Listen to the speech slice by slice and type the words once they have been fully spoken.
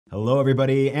Hello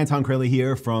everybody, Anton Kraly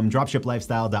here from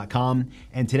dropshiplifestyle.com,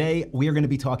 and today we are going to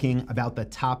be talking about the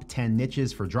top 10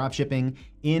 niches for dropshipping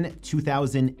in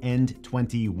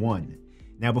 2021.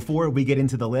 Now, before we get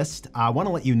into the list, I want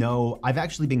to let you know I've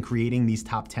actually been creating these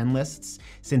top 10 lists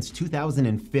since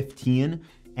 2015.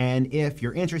 And if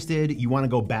you're interested, you want to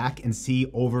go back and see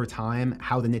over time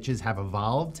how the niches have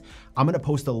evolved, I'm going to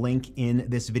post a link in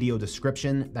this video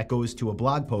description that goes to a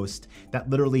blog post that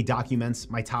literally documents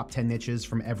my top 10 niches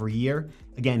from every year,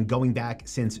 again, going back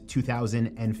since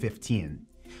 2015.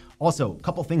 Also, a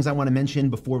couple things I want to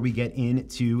mention before we get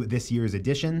into this year's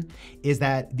edition is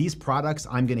that these products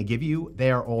I'm going to give you, they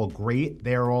are all great.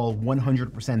 They are all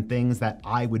 100% things that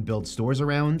I would build stores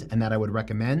around and that I would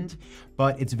recommend.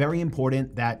 But it's very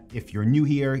important that if you're new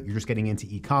here, you're just getting into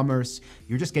e-commerce,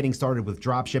 you're just getting started with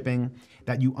dropshipping,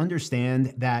 that you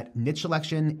understand that niche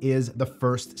selection is the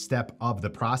first step of the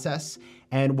process.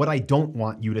 And what I don't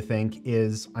want you to think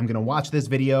is I'm going to watch this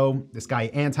video. This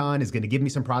guy Anton is going to give me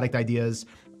some product ideas.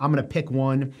 I'm going to pick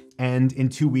one, and in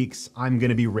 2 weeks, I'm going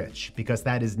to be rich, because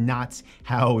that is not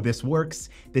how this works.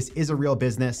 This is a real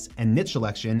business, and niche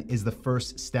selection is the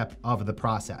first step of the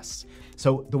process.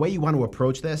 So the way you want to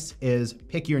approach this is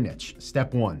pick your niche,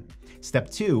 step one.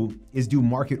 Step two is do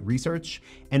market research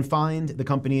and find the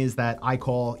companies that I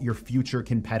call your future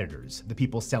competitors, the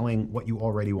people selling what you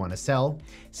already want to sell.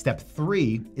 Step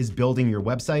three is building your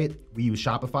website. We use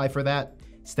Shopify for that.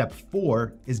 Step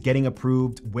four is getting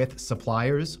approved with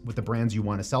suppliers with the brands you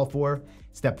want to sell for.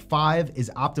 Step five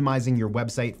is optimizing your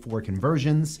website for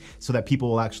conversions so that people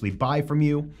will actually buy from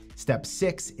you. Step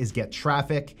six is get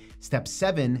traffic. Step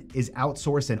seven is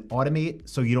outsource and automate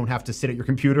so you don't have to sit at your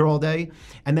computer all day.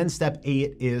 And then step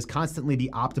eight is constantly be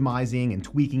optimizing and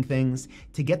tweaking things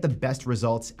to get the best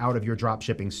results out of your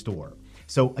dropshipping store.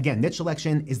 So again, niche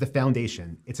selection is the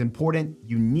foundation. It's important,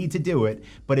 you need to do it,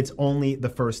 but it's only the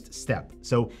first step.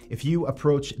 So if you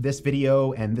approach this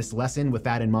video and this lesson with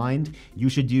that in mind, you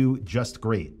should do just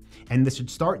great. And this should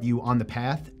start you on the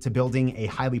path to building a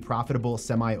highly profitable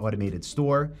semi-automated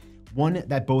store, one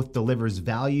that both delivers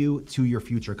value to your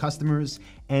future customers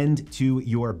and to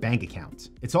your bank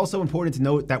account. It's also important to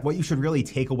note that what you should really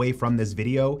take away from this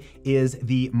video is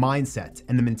the mindset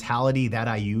and the mentality that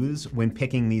I use when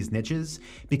picking these niches,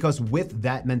 because with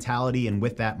that mentality and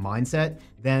with that mindset,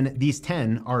 then these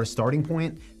 10 are a starting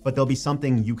point, but they'll be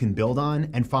something you can build on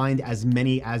and find as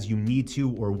many as you need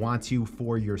to or want to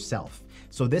for yourself.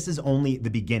 So this is only the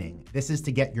beginning. This is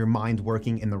to get your mind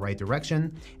working in the right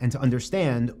direction and to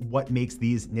understand what makes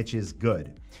these niches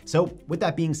good. So with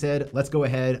that being said, let's go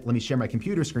ahead, let me share my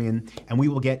computer screen, and we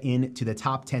will get into the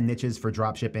top 10 niches for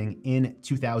dropshipping in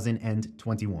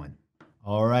 2021.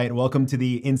 All right, welcome to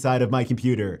the inside of my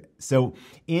computer. So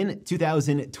in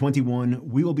 2021,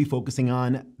 we will be focusing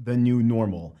on the new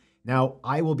normal. Now,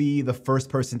 I will be the first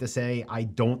person to say I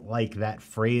don't like that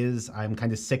phrase. I'm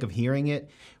kind of sick of hearing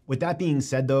it. With that being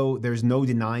said, though, there's no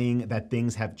denying that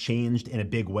things have changed in a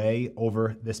big way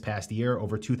over this past year,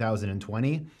 over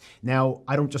 2020. Now,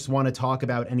 I don't just want to talk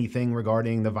about anything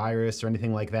regarding the virus or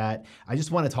anything like that. I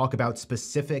just want to talk about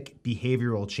specific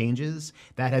behavioral changes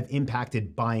that have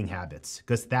impacted buying habits,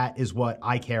 because that is what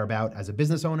I care about as a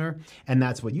business owner, and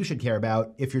that's what you should care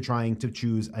about if you're trying to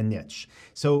choose a niche.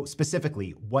 So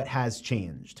specifically, what has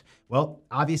changed? Well,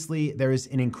 obviously, there's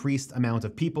an increased amount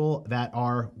of people that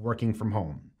are working from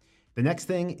home. The next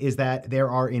thing is that there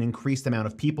are an increased amount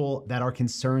of people that are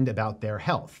concerned about their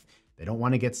health. They don't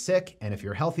want to get sick, and if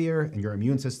you're healthier and your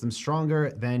immune system's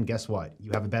stronger, then guess what?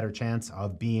 You have a better chance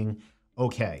of being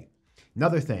okay.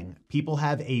 Another thing, people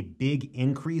have a big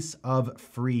increase of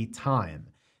free time.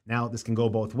 Now, this can go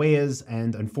both ways,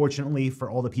 and unfortunately for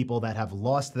all the people that have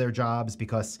lost their jobs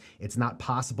because it's not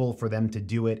possible for them to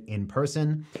do it in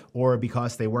person, or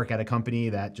because they work at a company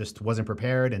that just wasn't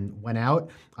prepared and went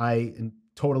out, I am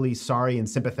totally sorry and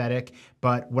sympathetic,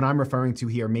 but what I'm referring to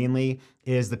here mainly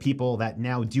is the people that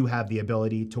now do have the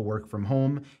ability to work from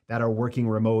home, that are working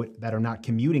remote, that are not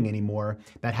commuting anymore,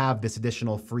 that have this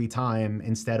additional free time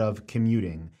instead of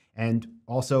commuting, and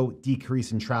also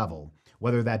decrease in travel.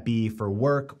 Whether that be for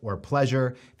work or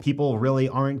pleasure, people really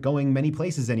aren't going many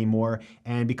places anymore.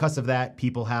 And because of that,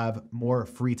 people have more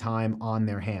free time on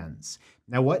their hands.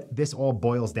 Now, what this all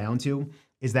boils down to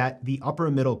is that the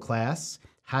upper middle class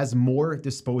has more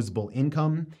disposable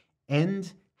income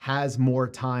and has more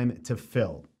time to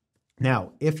fill.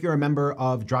 Now, if you're a member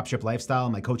of Dropship Lifestyle,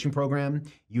 my coaching program,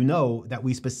 you know that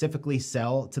we specifically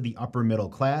sell to the upper middle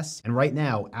class. And right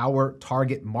now, our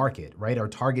target market, right, our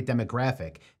target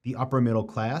demographic, the upper middle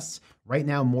class, Right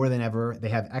now, more than ever, they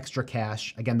have extra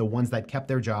cash. Again, the ones that kept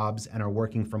their jobs and are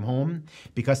working from home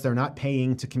because they're not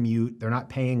paying to commute. They're not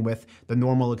paying with the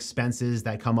normal expenses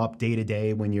that come up day to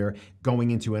day when you're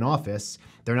going into an office.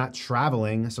 They're not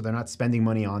traveling, so they're not spending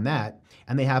money on that.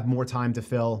 And they have more time to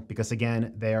fill because,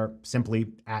 again, they're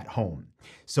simply at home.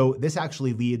 So this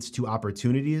actually leads to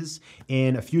opportunities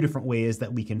in a few different ways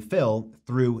that we can fill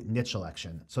through niche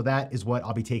selection. So that is what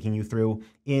I'll be taking you through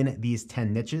in these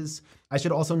 10 niches. I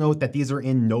should also note that these are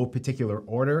in no particular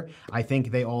order. I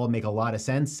think they all make a lot of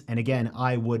sense. And again,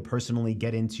 I would personally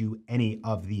get into any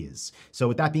of these. So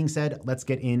with that being said, let's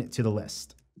get into the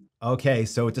list. Okay,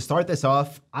 so to start this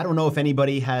off, I don't know if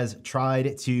anybody has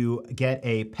tried to get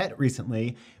a pet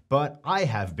recently, but I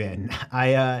have been.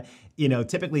 I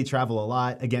typically travel a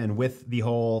lot, again, with the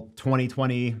whole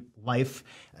 2020 life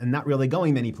and not really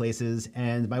going many places.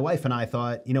 And my wife and I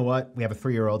thought, you know what, we have a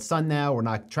 3-year-old son now, we're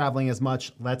not traveling as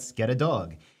much, let's get a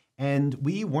dog. And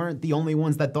we weren't the only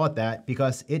ones that thought that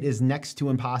because it is next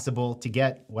to impossible to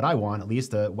get what I want, at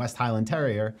least a West Highland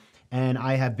Terrier. And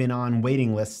I have been on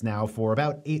waiting lists now for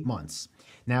about 8 months.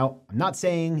 Now, I'm not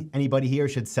saying anybody here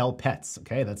should sell pets,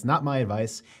 okay? That's not my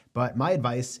advice, but my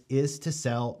advice is to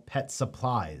sell pet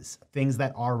supplies, things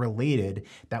that are related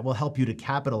that will help you to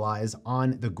capitalize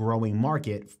on the growing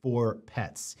market for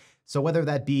pets. So whether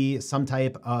that be some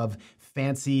type of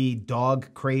fancy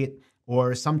dog crate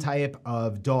or some type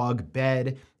of dog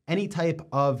bed, any type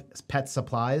of pet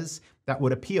supplies that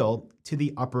would appeal to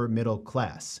the upper middle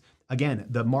class. Again,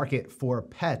 the market for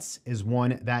pets is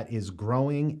one that is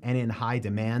growing and in high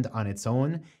demand on its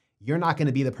own. You're not going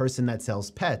to be the person that sells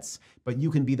pets, but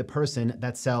you can be the person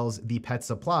that sells the pet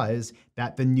supplies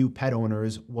that the new pet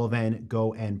owners will then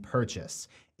go and purchase.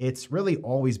 It's really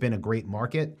always been a great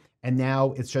market, and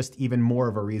now it's just even more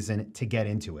of a reason to get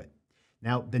into it.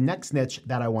 Now, the next niche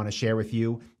that I want to share with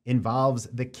you involves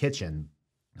the kitchen.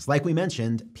 It's like we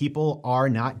mentioned, people are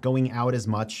not going out as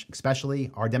much, especially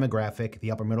our demographic,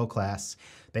 the upper middle class.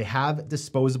 They have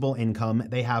disposable income,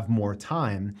 they have more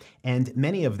time, and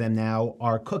many of them now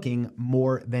are cooking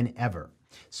more than ever.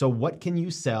 So what can you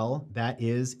sell that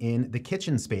is in the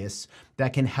kitchen space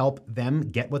that can help them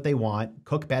get what they want,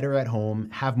 cook better at home,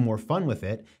 have more fun with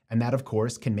it, and that, of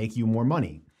course, can make you more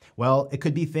money? Well, it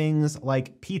could be things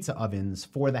like pizza ovens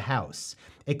for the house.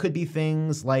 It could be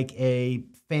things like a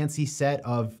fancy set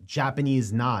of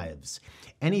Japanese knives.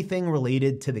 Anything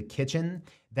related to the kitchen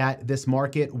that this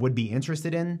market would be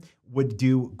interested in would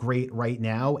do great right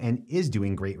now and is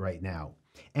doing great right now.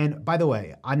 And by the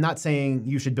way, I'm not saying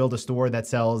you should build a store that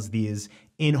sells these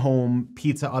in-home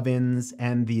pizza ovens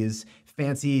and these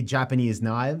fancy Japanese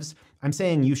knives. I'm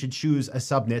saying you should choose a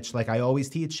sub-niche like I always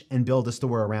teach and build a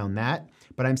store around that.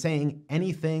 But I'm saying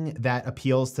anything that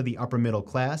appeals to the upper middle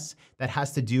class that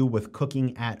has to do with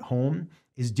cooking at home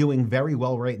is doing very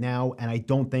well right now, and I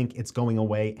don't think it's going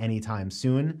away anytime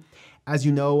soon. As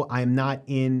you know, I'm not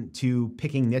into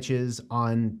picking niches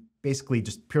on basically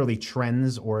just purely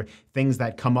trends or things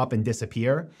that come up and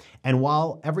disappear. And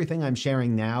while everything I'm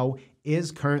sharing now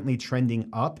is currently trending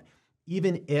up,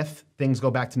 even if things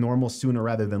go back to normal sooner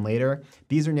rather than later,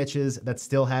 these are niches that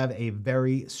still have a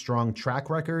very strong track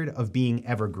record of being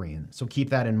evergreen. So keep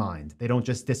that in mind. They don't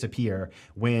just disappear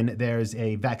when there's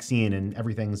a vaccine and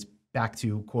everything's back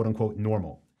to quote unquote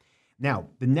normal. Now,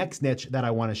 the next niche that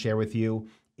I want to share with you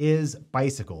is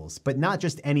bicycles, but not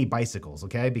just any bicycles,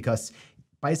 okay? Because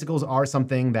bicycles are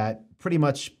something that pretty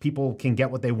much people can get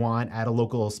what they want at a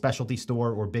local specialty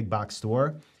store or big box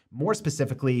store. More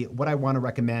specifically, what I want to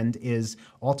recommend is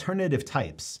alternative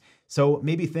types. So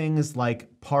maybe things like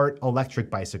part electric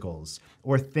bicycles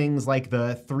or things like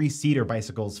the 3-seater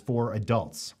bicycles for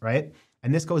adults, right?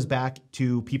 And this goes back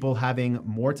to people having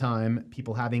more time,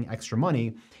 people having extra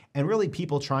money, and really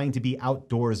people trying to be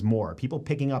outdoors more, people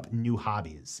picking up new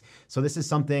hobbies. So this is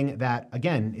something that,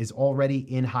 again, is already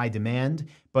in high demand,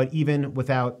 but even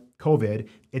without COVID,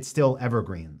 it's still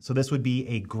evergreen. So this would be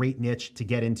a great niche to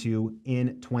get into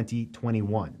in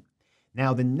 2021.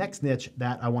 Now, the next niche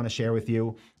that I want to share with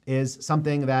you is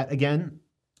something that, again,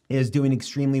 is doing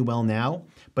extremely well now,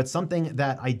 but something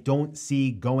that I don't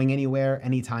see going anywhere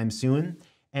anytime soon.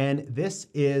 And this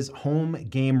is home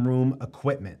game room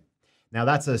equipment. Now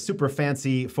that's a super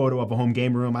fancy photo of a home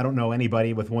game room. I don't know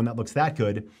anybody with one that looks that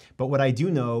good, but what I do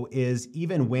know is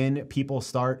even when people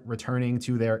start returning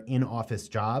to their in-office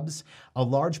jobs, a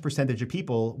large percentage of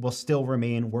people will still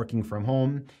remain working from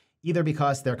home. either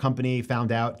because their company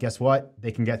found out, guess what,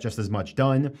 they can get just as much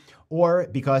done, or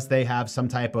because they have some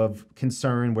type of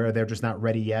concern where they're just not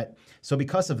ready yet. So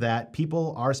because of that,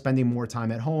 people are spending more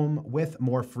time at home with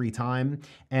more free time.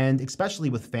 And especially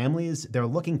with families, they're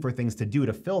looking for things to do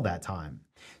to fill that time.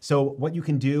 So what you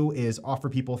can do is offer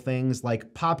people things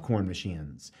like popcorn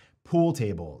machines, pool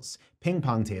tables, ping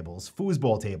pong tables,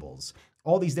 foosball tables,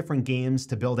 all these different games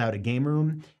to build out a game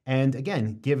room. And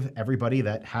again, give everybody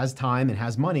that has time and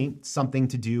has money something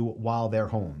to do while they're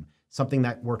home. Something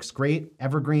that works great,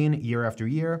 evergreen, year after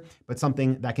year, but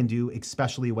something that can do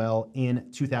especially well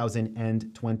in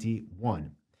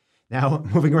 2021. Now,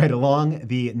 moving right along,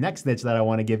 the next niche that I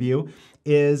want to give you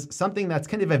is something that's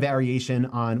kind of a variation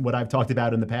on what I've talked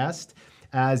about in the past.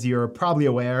 As you're probably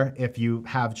aware, if you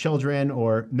have children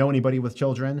or know anybody with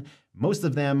children, most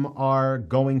of them are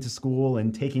going to school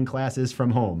and taking classes from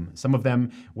home. Some of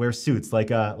them wear suits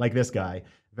like this guy,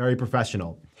 very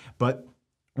professional. But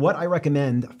what I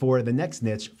recommend for the next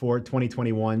niche for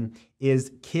 2021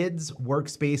 is kids'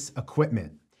 workspace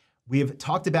equipment. We've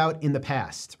talked about in the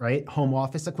past, right? Home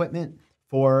office equipment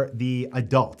for the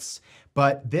adults.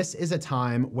 But this is a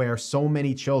time where so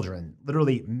many children,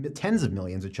 literally tens of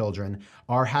millions of children,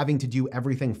 are having to do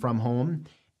everything from home.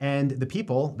 And the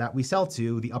people that we sell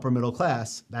to, the upper middle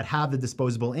class that have the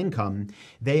disposable income,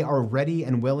 they are ready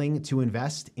and willing to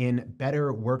invest in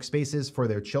better workspaces for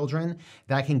their children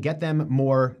that can get them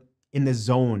more in the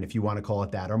zone, if you want to call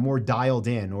it that, or more dialed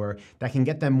in, or that can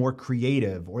get them more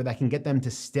creative, or that can get them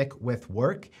to stick with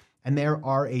work. And there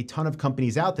are a ton of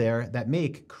companies out there that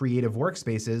make creative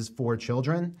workspaces for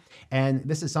children. And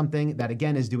this is something that,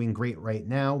 again, is doing great right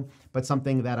now, but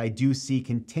something that I do see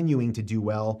continuing to do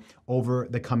well over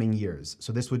the coming years.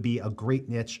 So this would be a great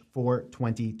niche for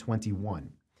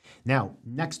 2021. Now,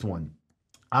 next one.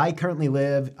 I currently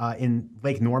live in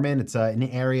Lake Norman. It's an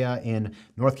area in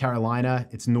North Carolina.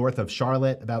 It's north of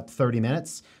Charlotte, about 30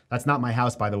 minutes. That's not my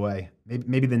house, by the way.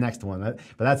 Maybe the next one. But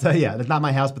that's, yeah, that's not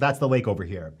my house, but that's the lake over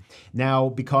here. Now,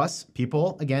 because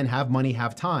people, again, have money,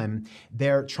 have time,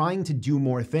 they're trying to do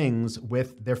more things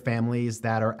with their families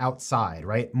that are outside,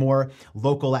 right? More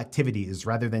local activities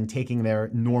rather than taking their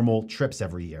normal trips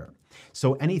every year.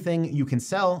 So anything you can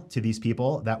sell to these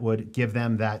people that would give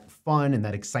them that fun and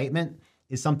that excitement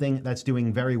is something that's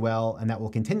doing very well and that will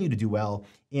continue to do well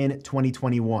in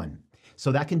 2021. So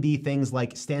that can be things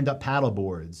like stand-up paddle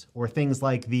boards or things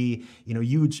like the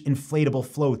huge inflatable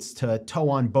floats to tow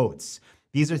on boats.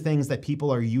 These are things that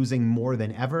people are using more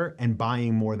than ever and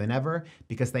buying more than ever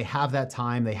because they have that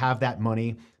time, they have that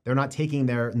money. They're not taking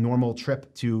their normal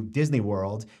trip to Disney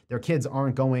World. Their kids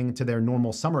aren't going to their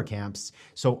normal summer camps.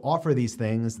 So offer these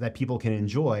things that people can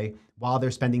enjoy while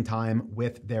they're spending time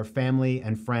with their family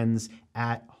and friends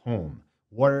at home.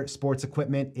 Water sports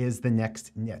equipment is the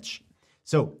next niche.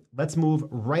 So let's move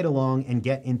right along and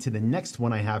get into the next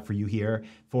one I have for you here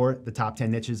for the top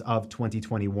 10 niches of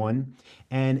 2021.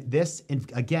 And this,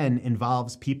 again,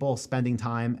 involves people spending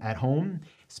time at home,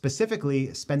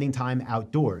 specifically spending time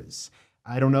outdoors.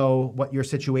 I don't know what your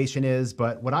situation is,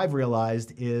 but what I've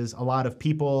realized is a lot of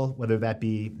people, whether that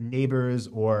be neighbors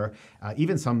or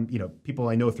even some people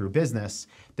I know through business,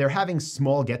 they're having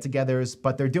small get-togethers,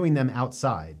 but they're doing them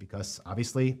outside because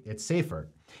obviously it's safer.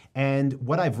 And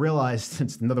what I've realized,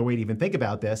 it's another way to even think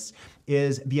about this,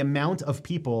 is the amount of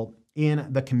people in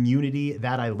the community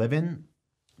that I live in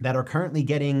that are currently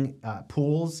getting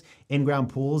pools, in-ground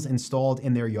pools installed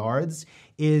in their yards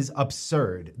is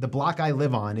absurd. The block I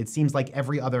live on, it seems like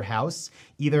every other house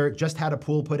either just had a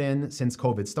pool put in since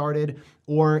COVID started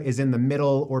or is in the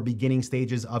middle or beginning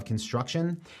stages of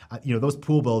construction. Those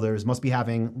pool builders must be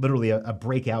having literally a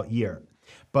breakout year.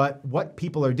 But what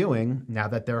people are doing now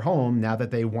that they're home, now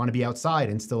that they want to be outside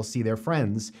and still see their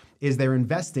friends, is they're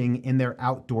investing in their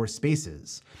outdoor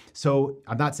spaces. So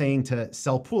I'm not saying to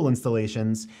sell pool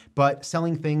installations, but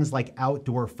selling things like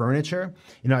outdoor furniture.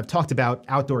 I've talked about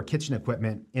outdoor kitchen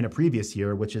equipment in a previous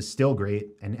year, which is still great.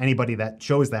 And anybody that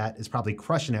chose that is probably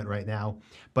crushing it right now.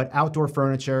 But outdoor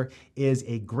furniture is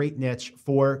a great niche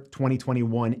for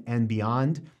 2021 and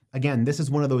beyond. Again, this is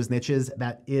one of those niches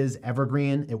that is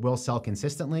evergreen. It will sell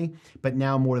consistently, but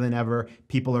now more than ever,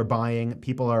 people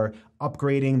are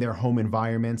upgrading their home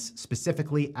environments,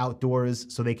 specifically outdoors,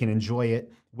 so they can enjoy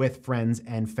it with friends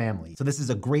and family. So this is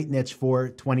a great niche for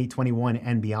 2021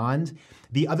 and beyond.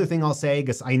 The other thing I'll say,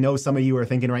 because I know some of you are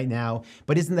thinking right now,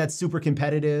 but isn't that super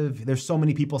competitive? There's so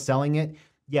many people selling it.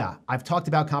 Yeah, I've talked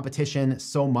about competition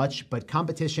so much, but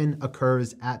competition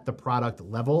occurs at the product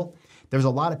level. There's a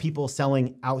lot of people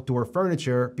selling outdoor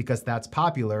furniture because that's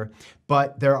popular,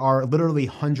 but there are literally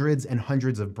hundreds and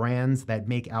hundreds of brands that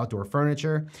make outdoor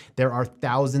furniture. There are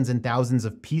thousands and thousands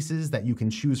of pieces that you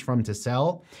can choose from to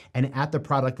sell. And at the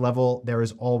product level, there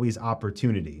is always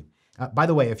opportunity. By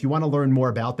the way, if you want to learn more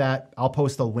about that, I'll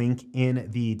post a link in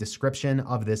the description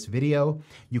of this video.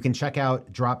 You can check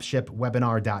out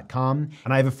dropshipwebinar.com.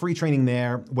 And I have a free training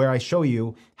there where I show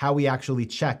you how we actually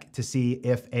check to see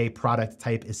if a product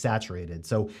type is saturated.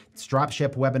 So it's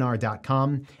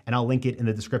dropshipwebinar.com, and I'll link it in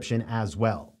the description as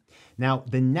well. Now,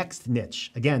 the next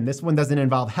niche, again, this one doesn't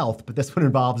involve health, but this one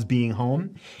involves being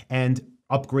home and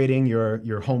upgrading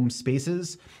your home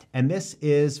spaces. And this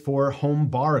is for home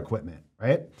bar equipment.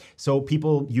 Right? So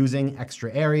people using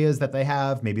extra areas that they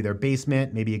have, maybe their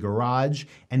basement, maybe a garage,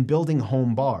 and building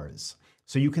home bars.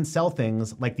 So you can sell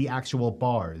things like the actual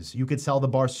bars. You could sell the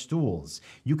bar stools.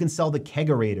 You can sell the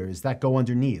kegerators that go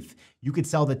underneath. You could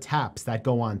sell the taps that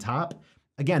go on top.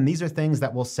 Again, these are things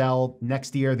that will sell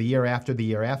next year, the year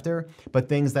after, but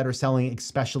things that are selling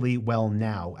especially well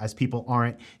now as people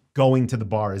aren't going to the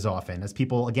bar as often, as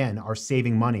people, again, are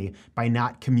saving money by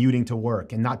not commuting to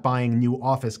work and not buying new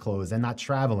office clothes and not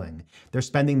traveling. They're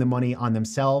spending the money on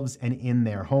themselves and in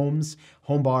their homes.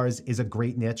 Home bars is a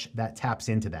great niche that taps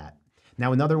into that.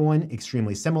 Now, another one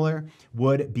extremely similar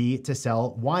would be to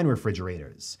sell wine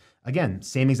refrigerators. Again,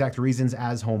 same exact reasons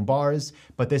as home bars,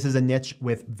 but this is a niche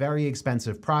with very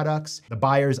expensive products. The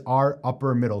buyers are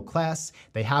upper middle class.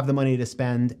 They have the money to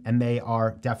spend, and they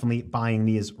are definitely buying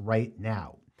these right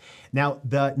now. Now,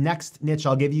 the next niche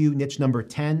I'll give you, niche number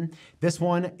 10. This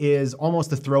one is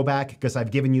almost a throwback because I've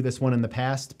given you this one in the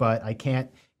past, but I can't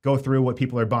go through what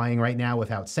people are buying right now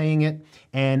without saying it.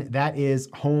 And that is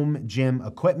home gym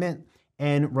equipment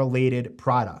and related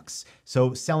products.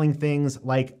 So selling things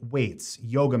like weights,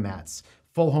 yoga mats,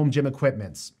 full home gym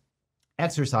equipments,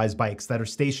 exercise bikes that are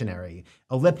stationary,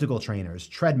 elliptical trainers,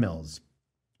 treadmills,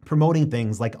 promoting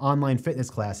things like online fitness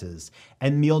classes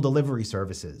and meal delivery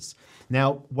services.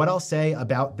 Now, what I'll say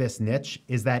about this niche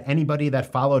is that anybody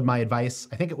that followed my advice,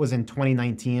 I think it was in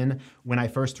 2019 when I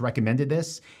first recommended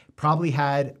this, probably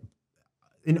had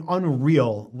an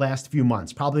unreal last few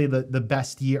months, probably the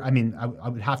best year. I mean, I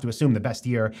would have to assume the best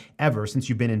year ever since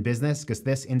you've been in business, because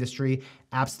this industry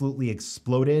absolutely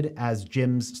exploded as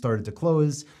gyms started to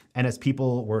close and as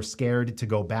people were scared to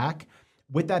go back.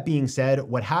 With that being said,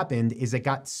 what happened is it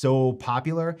got so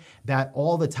popular that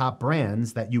all the top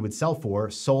brands that you would sell for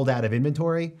sold out of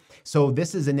inventory. So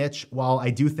this is a niche. While I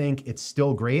do think it's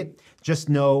still great, just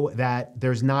know that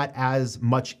there's not as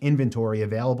much inventory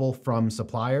available from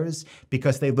suppliers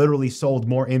because they literally sold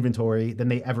more inventory than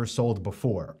they ever sold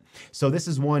before. So this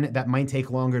is one that might take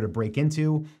longer to break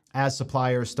into as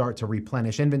suppliers start to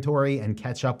replenish inventory and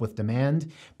catch up with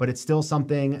demand, but it's still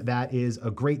something that is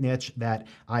a great niche that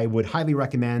I would highly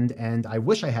recommend. And I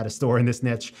wish I had a store in this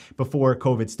niche before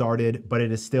COVID started, but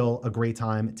it is still a great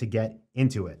time to get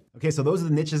into it. Okay, so those are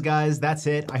the niches, guys. That's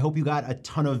it. I hope you got a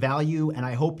ton of value, and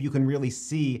I hope you can really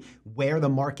see where the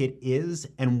market is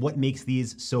and what makes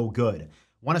these so good. I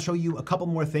want to show you a couple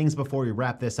more things before we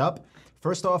wrap this up.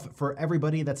 First off, for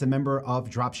everybody that's a member of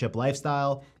Dropship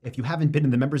Lifestyle, if you haven't been in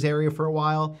the members area for a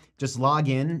while, just log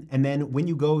in. And then when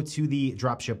you go to the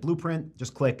Dropship Blueprint,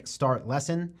 just click Start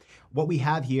Lesson. What we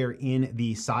have here in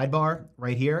the sidebar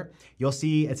right here, you'll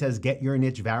see it says Get Your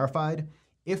Niche Verified.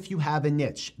 If you have a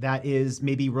niche that is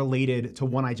maybe related to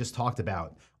one I just talked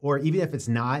about, or even if it's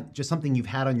not, just something you've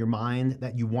had on your mind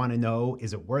that you want to know,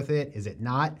 is it worth it? Is it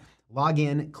not? Log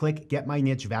in, click Get My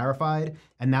Niche Verified,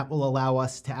 and that will allow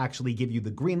us to actually give you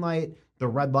the green light, the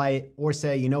red light, or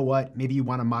say, you know what, maybe you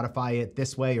want to modify it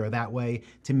this way or that way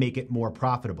to make it more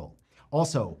profitable.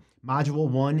 Also, Module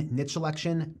 1, niche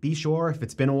selection, be sure, if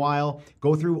it's been a while,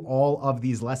 go through all of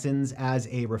these lessons as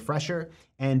a refresher,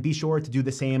 and be sure to do the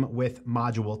same with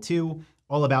Module 2,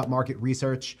 all about market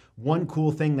research. One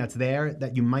cool thing that's there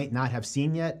that you might not have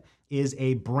seen yet is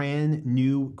a brand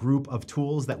new group of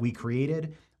tools that we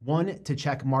created. One to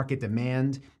check market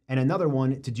demand, and another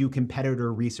one to do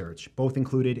competitor research, both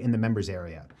included in the members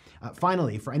area.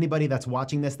 Finally, for anybody that's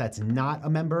watching this that's not a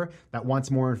member, that wants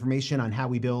more information on how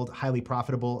we build highly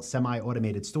profitable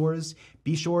semi-automated stores,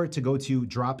 be sure to go to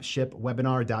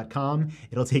dropshipwebinar.com.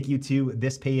 It'll take you to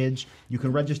this page. You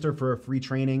can register for a free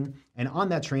training, and on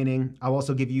that training, I'll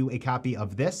also give you a copy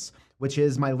of this, which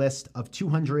is my list of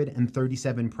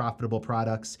 237 profitable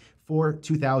products for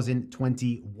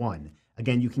 2021.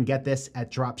 Again, you can get this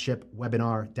at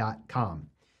dropshipwebinar.com.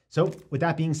 So with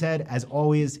that being said, as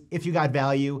always, if you got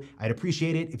value, I'd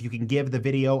appreciate it if you can give the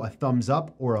video a thumbs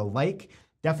up or a like.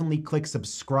 Definitely click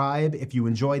subscribe if you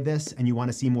enjoyed this and you want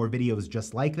to see more videos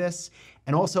just like this.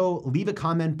 And also leave a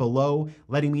comment below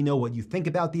letting me know what you think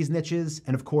about these niches.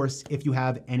 And of course, if you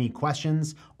have any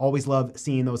questions, always love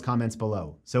seeing those comments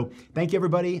below. So thank you,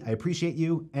 everybody. I appreciate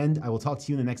you, and I will talk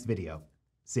to you in the next video.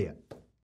 See ya.